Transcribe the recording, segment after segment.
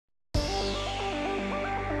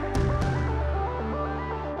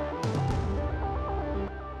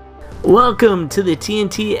Welcome to the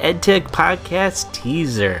TNT EdTech Podcast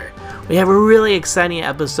teaser. We have a really exciting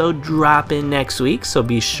episode dropping next week, so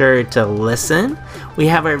be sure to listen. We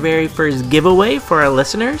have our very first giveaway for our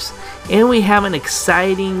listeners, and we have an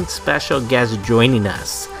exciting special guest joining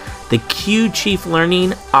us, the Q Chief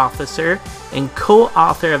Learning Officer and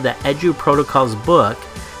co-author of the Edu Protocols book,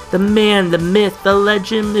 the man, the myth, the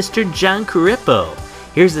legend, Mr. John Carippo.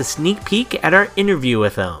 Here's a sneak peek at our interview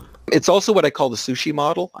with him. It's also what I call the sushi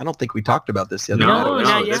model. I don't think we talked about this the other night.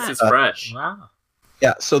 No, this is fresh. Wow.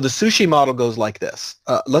 Yeah, so the sushi model goes like this.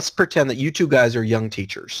 Let's pretend that you two guys are young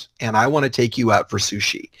teachers, and I want to take you out for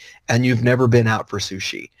sushi, and you've never been out for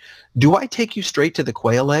sushi. Do I take you straight to the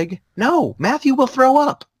quail egg? No, Matthew will throw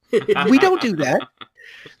up. We don't do that.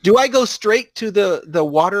 Do I go straight to the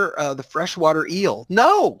water, the freshwater eel?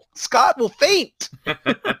 No, Scott will faint.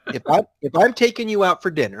 If I'm taking you out for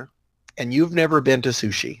dinner, and you've never been to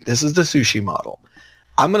sushi, this is the sushi model.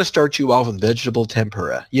 I'm going to start you off with vegetable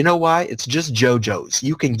tempura. You know why? It's just JoJo's.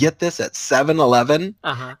 You can get this at 7-Eleven,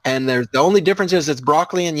 and the only difference is it's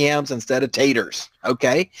broccoli and yams instead of taters,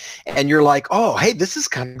 okay? And you're like, oh, hey, this is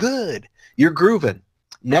kind of good. You're grooving.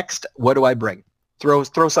 Next, what do I bring? Throw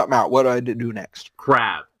something out. What do I do next?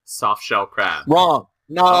 Crab. Soft shell crab. Wrong.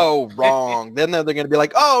 No, wrong. Then they're going to be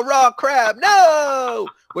like, oh, raw crab. No.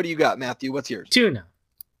 What do you got, Matthew? What's yours? Tuna.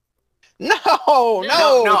 No.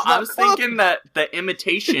 I was thinking that the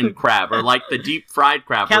imitation crab or like the deep fried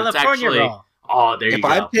crab. California roll. Oh, there you go.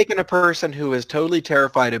 If I'm taking a person who is totally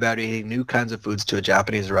terrified about eating new kinds of foods to a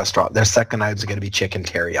Japanese restaurant, their second item is going to be chicken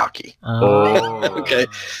teriyaki. Oh. Okay.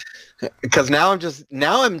 Because now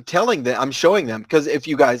I'm telling them, I'm showing them, because if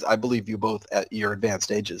you guys, I believe you both at your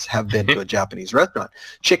advanced ages have been to a Japanese restaurant,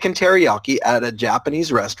 chicken teriyaki at a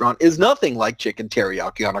Japanese restaurant is nothing like chicken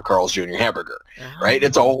teriyaki on a Carl's Jr. hamburger, right?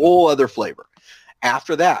 It's a whole other flavor.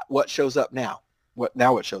 After that, what shows up now?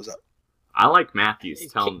 What shows up? I like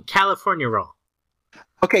Matthew's. Tell him. California roll.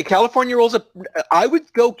 Okay, California rolls. I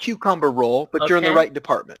would go cucumber roll, but you're in the right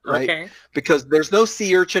department, right? Okay. Because there's no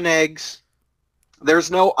sea urchin eggs.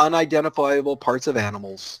 There's no unidentifiable parts of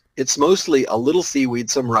animals. It's mostly a little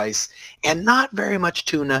seaweed, some rice, and not very much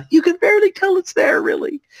tuna. You can barely tell it's there,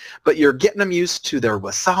 really. But you're getting them used to their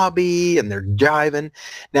wasabi, and they're jiving.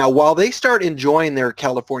 Now, while they start enjoying their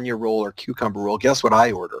California roll or cucumber roll, guess what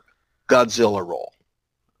I order? Godzilla roll.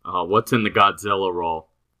 What's in the Godzilla roll?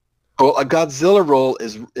 Well, a Godzilla roll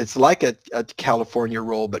it's like a California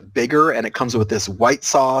roll, but bigger, and it comes with this white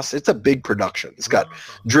sauce. It's a big production. It's got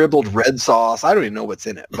dribbled red sauce. I don't even know what's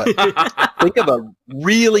in it, but think of a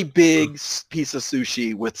really big piece of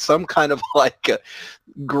sushi with some kind of like a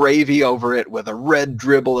gravy over it with a red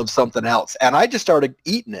dribble of something else. And I just started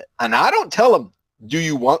eating it, and I don't tell them, "Do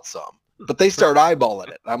you want some?" But they start eyeballing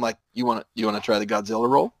it. I'm like, "You want to try the Godzilla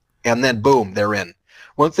roll?" And then boom, they're in.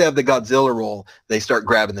 Once they have the Godzilla roll, they start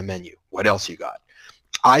grabbing the menu. What else you got?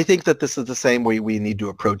 I think that this is the same way we need to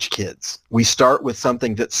approach kids. We start with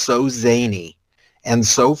something that's so zany and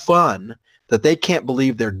so fun that they can't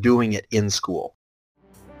believe they're doing it in school.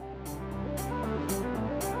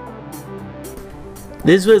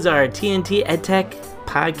 This was our TNT EdTech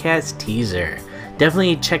Podcast teaser.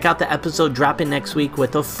 Definitely check out the episode dropping next week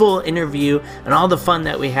with a full interview and all the fun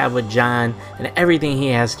that we have with John and everything he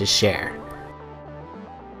has to share.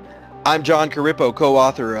 I'm John Carippo,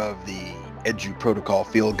 co-author of the Edu Protocol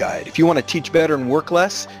Field Guide. If you want to teach better and work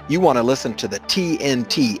less, you want to listen to the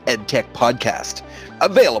TNT EdTech Podcast,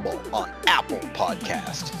 available on Apple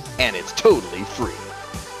Podcast, and it's totally free.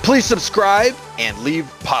 Please subscribe and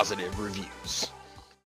leave positive reviews.